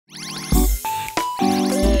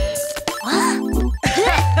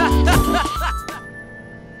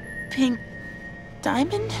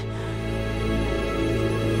Diamond?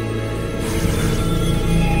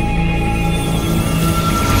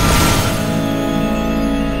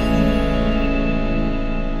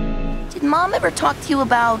 Did Mom ever talk to you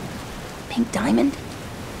about Pink Diamond?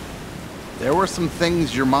 There were some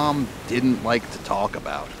things your mom didn't like to talk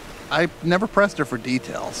about. I never pressed her for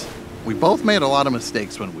details. We both made a lot of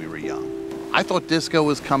mistakes when we were young. I thought disco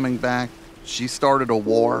was coming back. She started a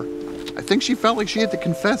war. I think she felt like she had to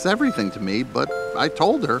confess everything to me, but I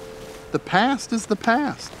told her, the past is the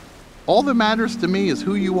past. All that matters to me is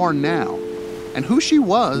who you are now. And who she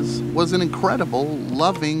was an incredible,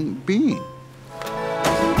 loving being.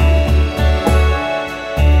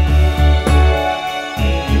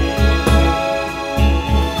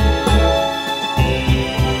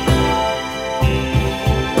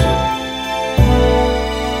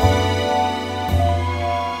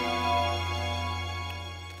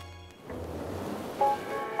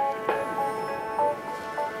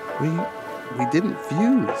 We didn't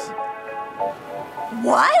fuse.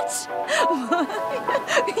 What?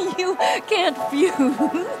 You can't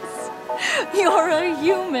fuse. You're a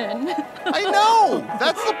human. I know!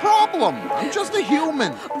 That's the problem. I'm just a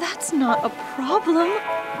human. That's not a problem.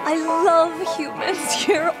 I love humans.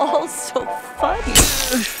 You're all so funny.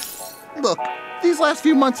 Look, these last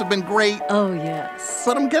few months have been great. Oh, yes.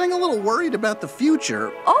 But I'm getting a little worried about the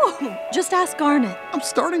future. Oh, just ask Garnet. I'm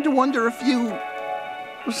starting to wonder if you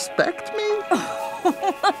respect me?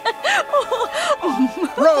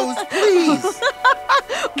 Rose, please!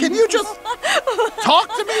 Can you just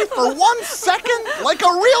talk to me for 1 second like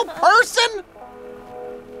a real person?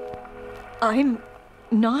 I'm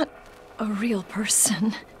not a real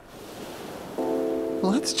person.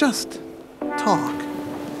 Let's just talk.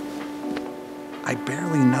 I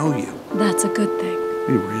barely know you. That's a good thing.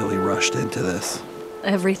 We really rushed into this.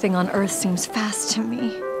 Everything on Earth seems fast to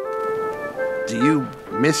me. Do you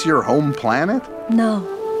miss your home planet? No,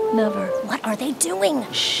 never. What are they doing?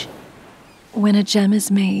 Shh. When a gem is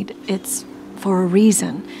made, it's for a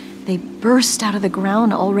reason. They burst out of the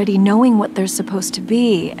ground already knowing what they're supposed to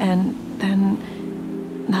be, and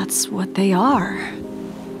then that's what they are.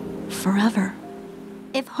 Forever.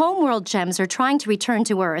 If homeworld gems are trying to return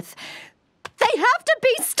to Earth, they have to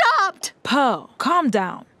be stopped! Pearl, calm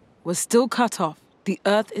down. We're still cut off. The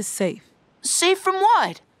Earth is safe. Safe from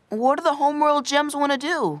what? What do the homeworld gems want to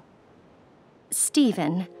do?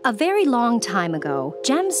 Stephen, a very long time ago,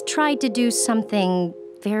 gems tried to do something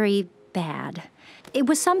very bad. It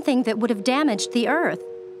was something that would have damaged the Earth.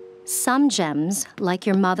 Some gems, like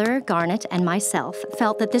your mother, Garnet, and myself,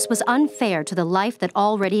 felt that this was unfair to the life that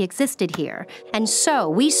already existed here. And so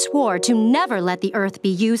we swore to never let the Earth be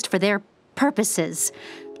used for their purposes,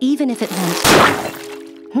 even if it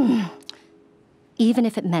meant... Even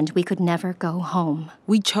if it meant we could never go home.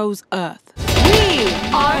 We chose Earth. We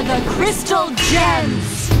are the Crystal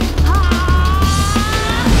Gems!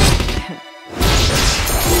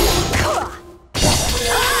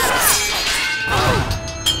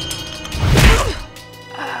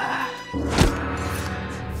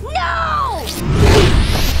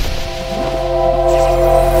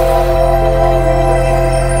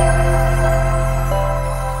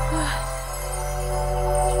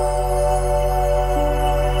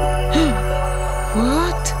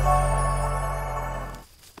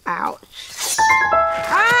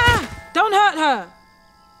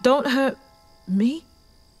 Don't hurt me.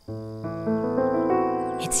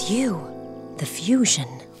 It's you. The fusion.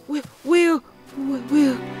 We'll...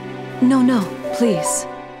 No, please.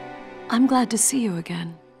 I'm glad to see you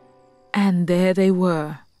again. And there they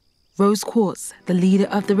were. Rose Quartz, the leader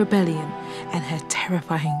of the rebellion, and her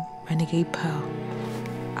terrifying renegade Pearl.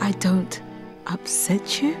 I don't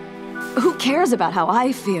upset you? Who cares about how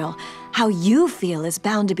I feel? How you feel is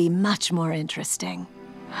bound to be much more interesting.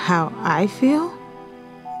 How I feel?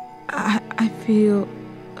 I feel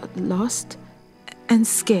lost and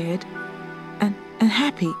scared and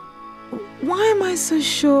happy. Why am I so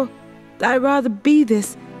sure that I'd rather be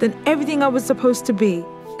this than everything I was supposed to be,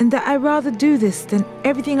 and that I'd rather do this than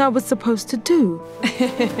everything I was supposed to do?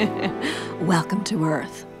 Welcome to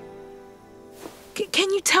Earth. Can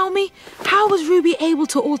you tell me, how was Ruby able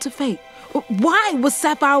to alter fate? Why was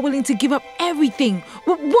Sapphire willing to give up everything?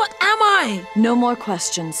 What am I? No more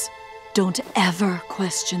questions. Don't ever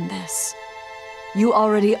question this. You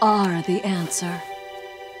already are the answer.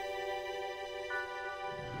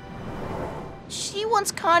 She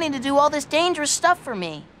wants Connie to do all this dangerous stuff for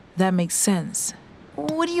me. That makes sense.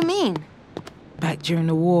 What do you mean? Back during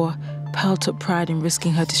the war, Pearl took pride in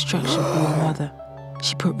risking her destruction for her mother.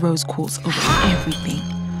 She put Rose Quartz over everything.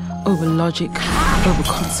 Over logic, over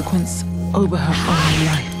consequence, over her own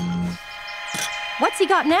life. What's he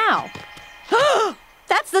got now?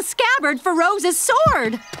 That's the scabbard for Rose's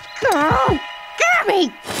sword! Oh,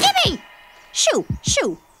 gimme! Gimme! Shoo!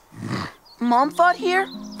 Shoo! Mom fought here?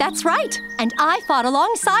 That's right, and I fought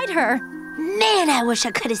alongside her. Man, I wish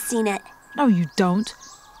I could have seen it. No, you don't.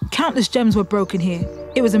 Countless gems were broken here.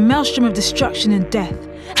 It was a maelstrom of destruction and death.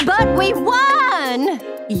 But we won!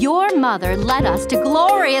 Your mother led us to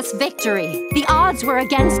glorious victory. The odds were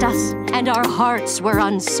against us, and our hearts were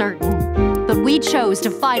uncertain. But we chose to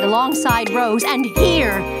fight alongside Rose, and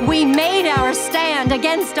here we made our stand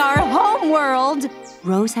against our homeworld.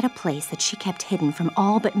 Rose had a place that she kept hidden from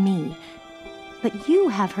all but me. But you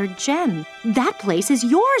have her gem. That place is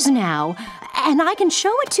yours now, and I can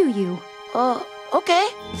show it to you. Okay.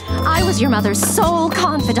 I was your mother's sole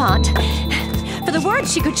confidant. For the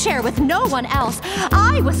words she could share with no one else,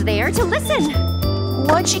 I was there to listen.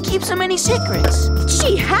 Why'd she keep so many secrets?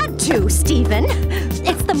 She had to, Stephen.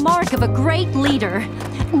 It's the mark of a great leader.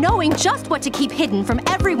 Knowing just what to keep hidden from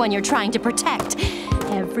everyone you're trying to protect.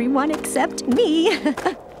 Everyone except me.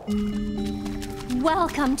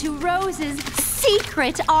 Welcome to Rose's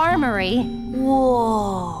secret armory.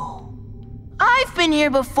 Whoa. I've been here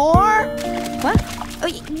before. What? Oh,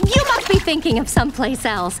 you must be thinking of someplace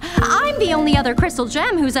else. I'm the only other crystal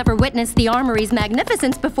gem who's ever witnessed the armory's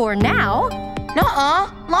magnificence before now. Nuh-uh.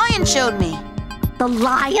 Lion showed me. The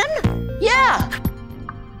lion? Yeah.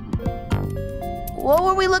 What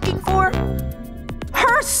were we looking for?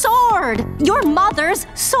 Her sword! Your mother's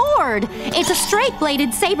sword! It's a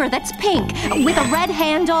straight-bladed saber that's pink, with a red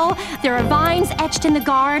handle. There are vines etched in the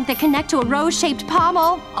guard that connect to a rose-shaped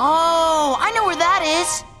pommel. Oh, I know where that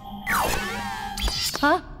is.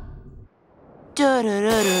 Huh?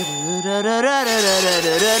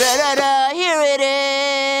 Here it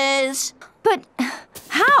is. But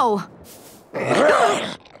how?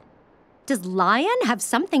 Does lion have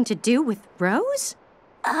something to do with Rose?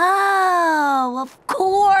 Oh, of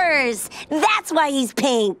course. That's why he's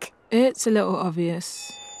pink. It's a little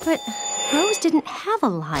obvious. But Rose didn't have a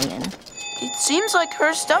lion. It seems like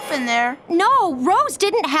her stuff in there. No, Rose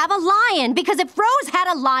didn't have a lion, because if Rose had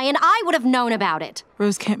a lion, I would have known about it.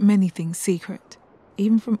 Rose kept many things secret,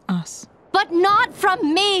 even from us. But not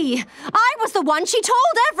from me. I was the one she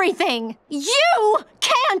told everything. You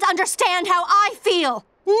can't understand how I feel.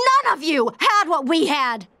 None of you had what we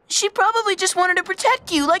had. She probably just wanted to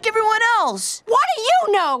protect you like everyone else. What do you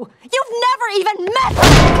know? You've never even met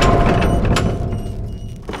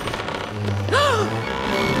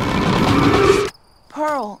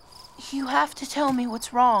Pearl, you have to tell me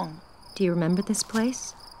what's wrong. Do you remember this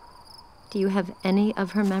place? Do you have any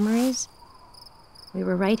of her memories? We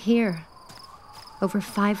were right here, over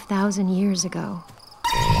 5,000 years ago.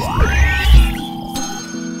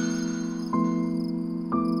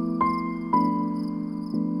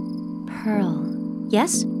 Pearl.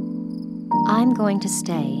 Yes? I'm going to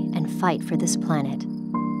stay and fight for this planet.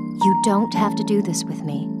 You don't have to do this with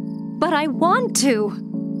me. But I want to!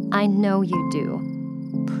 I know you do.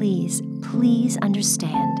 Please, please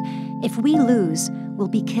understand. If we lose, we'll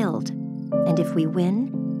be killed. And if we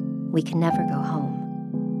win, we can never go home.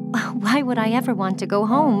 Why would I ever want to go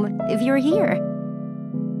home if you're here?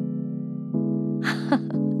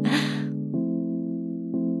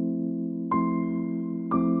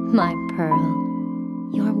 My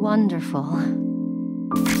Pearl, you're wonderful.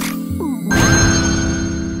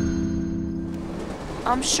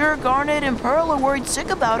 I'm sure Garnet and Pearl are worried sick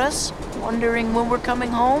about us, wondering when we're coming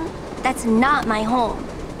home. That's not my home.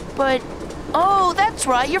 But, oh, that's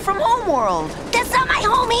right, you're from Homeworld. That's not my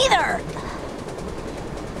home either.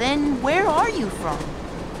 Then where are you from?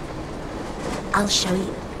 I'll show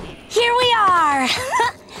you. Here we are.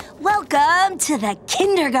 Welcome to the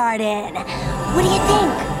kindergarten. What do you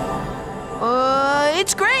think?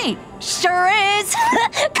 It's great. Sure is.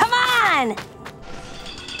 Come on.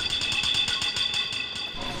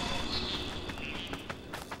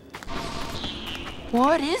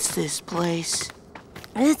 What is this place?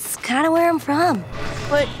 It's kind of where I'm from.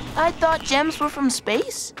 But I thought gems were from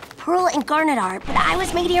space. Pearl and Garnet are, but I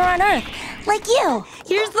was made here on Earth, like you.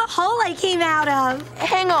 Here's the hole I came out of.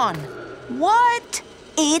 Hang on. What?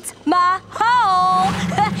 It's my hole.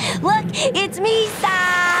 Look, it's me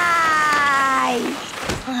size.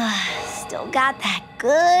 Still got that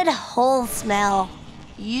good hole smell.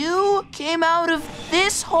 You came out of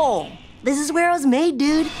this hole. This is where I was made,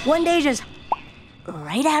 dude. One day, just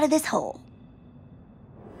right out of this hole.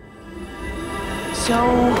 So,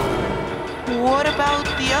 what about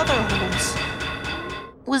the other holes?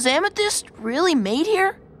 Was Amethyst really made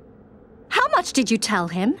here? How much did you tell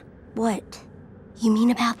him? What? You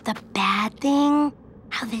mean about the bad thing?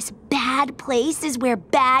 How this bad place is where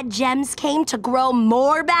bad gems came to grow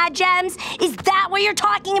more bad gems? Is that what you're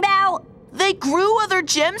talking about? They grew other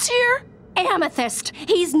gems here? Amethyst,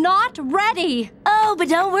 he's not ready. Oh, but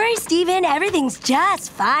don't worry, Steven. Everything's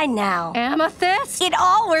just fine now. Amethyst? It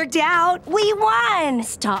all worked out. We won.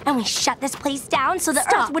 Stop. And we shut this place down so the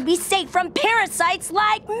Stop. Earth would be safe from parasites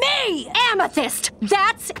like me. Amethyst,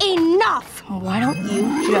 that's enough. Why don't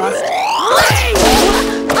you just...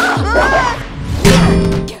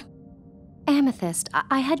 Amethyst,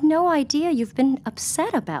 I had no idea you've been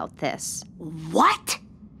upset about this. What?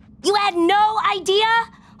 You had no idea?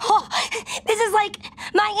 Oh, this is like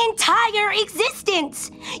my entire existence.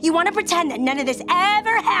 You want to pretend that none of this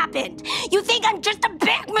ever happened. You think I'm just a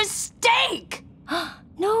big mistake.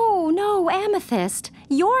 No, Amethyst.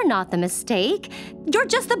 You're not the mistake. You're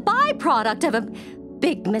just the byproduct of a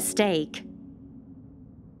big mistake.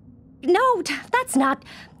 No, that's not...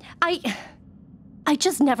 I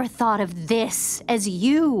just never thought of this as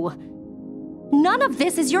you. None of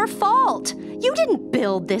this is your fault. You didn't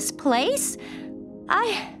build this place.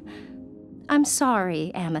 I'm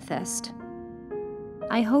sorry, Amethyst.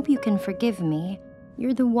 I hope you can forgive me.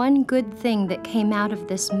 You're the one good thing that came out of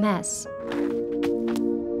this mess.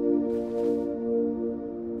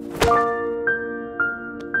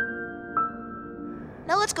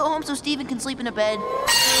 Now let's go home so Steven can sleep in a bed.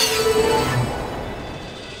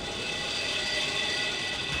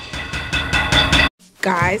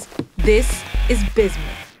 Guys, this is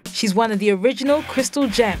Bismuth. She's one of the original crystal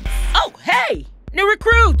gems. Oh, hey! New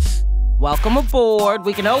recruits! Welcome aboard.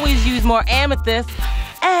 We can always use more amethyst.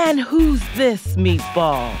 And who's this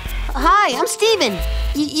meatball? Hi, I'm Steven.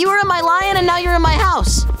 You were in my lion and now you're in my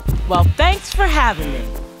house. Well, thanks for having me.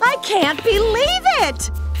 I can't believe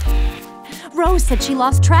it! Rose said she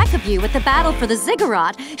lost track of you at the battle for the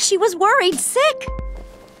ziggurat. She was worried sick.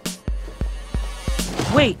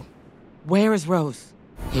 Wait, where is Rose?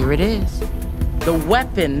 Here it is. The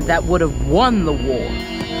weapon that would have won the war.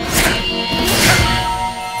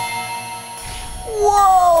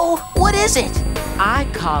 Whoa! What is it? I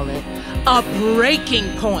call it a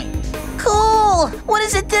breaking point. Cool! What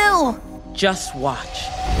does it do? Just watch.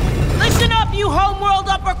 Listen up, you homeworld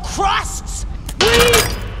upper crusts! We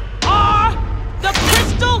are the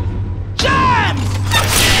Crystal Gems!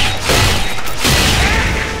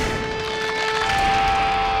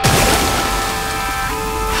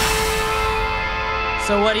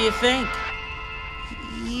 So what do you think?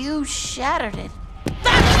 You shattered it.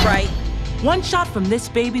 That's right! One shot from this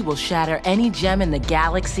baby will shatter any gem in the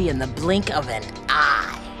galaxy in the blink of an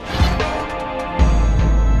eye.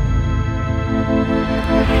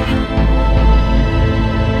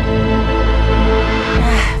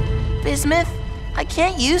 Bismuth, I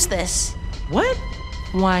can't use this. What?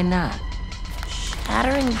 Why not?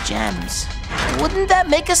 Shattering gems. Wouldn't that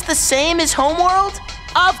make us the same as Homeworld?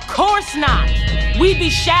 Of course not! We'd be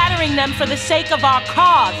shattering them for the sake of our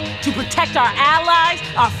cause, to protect our allies,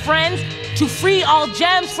 our friends, to free all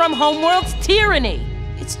gems from Homeworld's tyranny.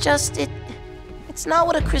 It's just, it's not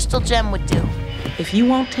what a crystal gem would do. If you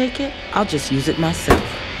won't take it, I'll just use it myself.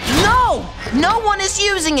 No! No one is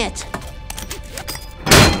using it!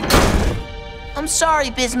 I'm sorry,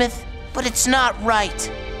 Bismuth, but it's not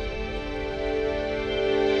right.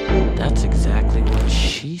 That's exactly what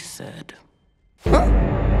she said. Huh?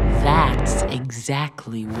 That's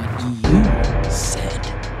exactly what you said.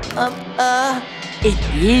 It It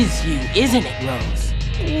is you, isn't it, Rose?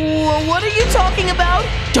 What are you talking about?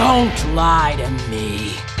 Don't lie to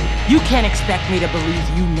me. You can't expect me to believe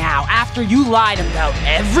you now after you lied about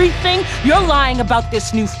everything. You're lying about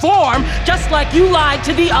this new form, just like you lied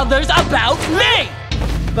to the others about me.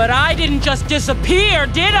 But I didn't just disappear,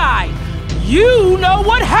 did I? You know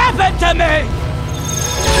what happened to me!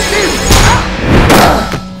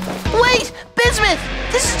 Wait, Bismuth!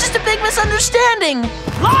 This is just a big misunderstanding!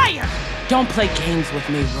 Liar! Don't play games with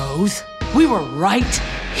me, Rose. We were right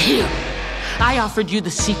here. I offered you the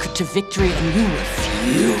secret to victory and you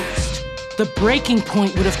refused. The breaking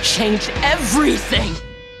point would have changed everything.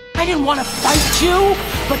 I didn't want to fight you,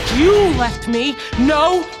 but you left me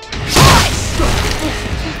no choice!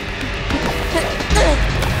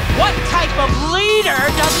 What type of leader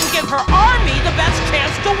doesn't give her army the best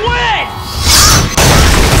chance to win?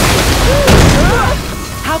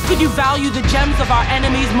 How could you value the gems of our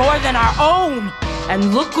enemies more than our own?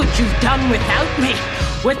 And look what you've done without me,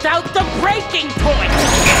 without the breaking point!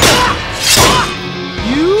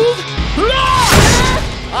 You've lost!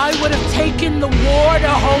 I would have taken the war to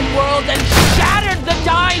Homeworld and shattered the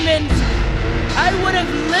diamonds! I would have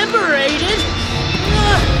liberated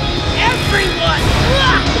everyone!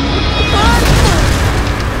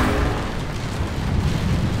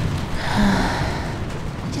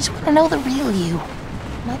 to know the real you,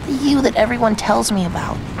 not the you that everyone tells me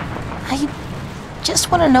about. I just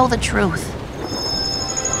want to know the truth.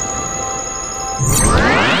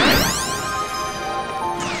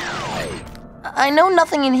 I know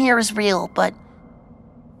nothing in here is real, but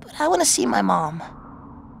I want to see my mom.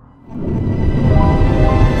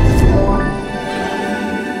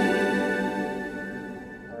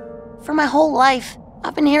 For my whole life,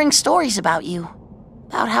 I've been hearing stories about you.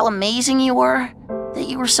 About how amazing you were, that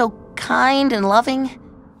you were so kind and loving.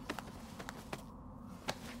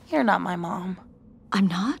 You're not my mom. I'm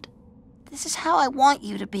not? This is how I want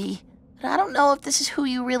you to be, but I don't know if this is who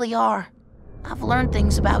you really are. I've learned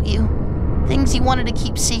things about you, things you wanted to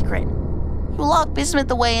keep secret. You locked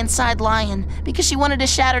Bismuth away inside Lion because she wanted to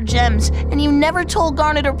shatter gems, and you never told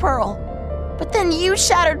Garnet or Pearl. But then you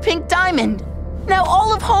shattered Pink Diamond. Now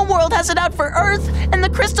all of Homeworld has it out for Earth and the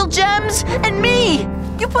crystal gems and me!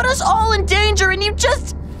 You put us all in danger and you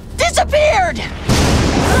just disappeared!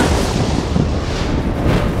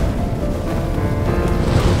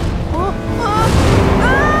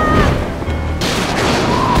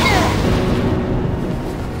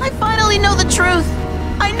 I finally know the truth.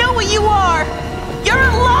 I know what you are. You're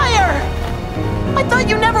a liar! I thought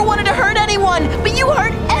you never wanted to hurt anyone, but you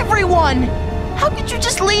hurt everyone! How could you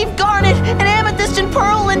just leave Garnet and Amethyst and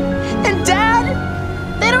Pearl and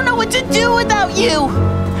Dad? They don't know what to do without you.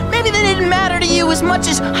 Maybe they didn't matter to you as much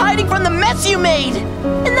as hiding from the mess you made.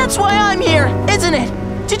 And that's why I'm here, isn't it?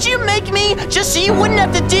 Did you make me just so you wouldn't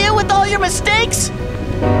have to deal with all your mistakes?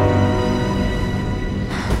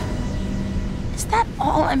 Is that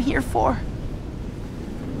all I'm here for?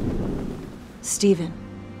 Stephen,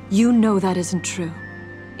 you know that isn't true.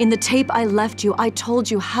 In the tape I left you, I told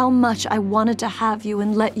you how much I wanted to have you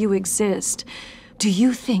and let you exist. Do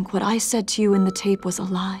you think what I said to you in the tape was a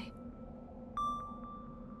lie?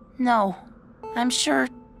 No. I'm sure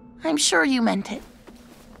you meant it.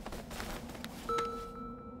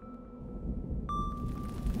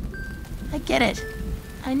 I get it.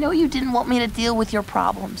 I know you didn't want me to deal with your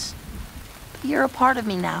problems. But you're a part of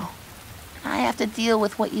me now. And I have to deal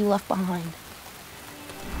with what you left behind.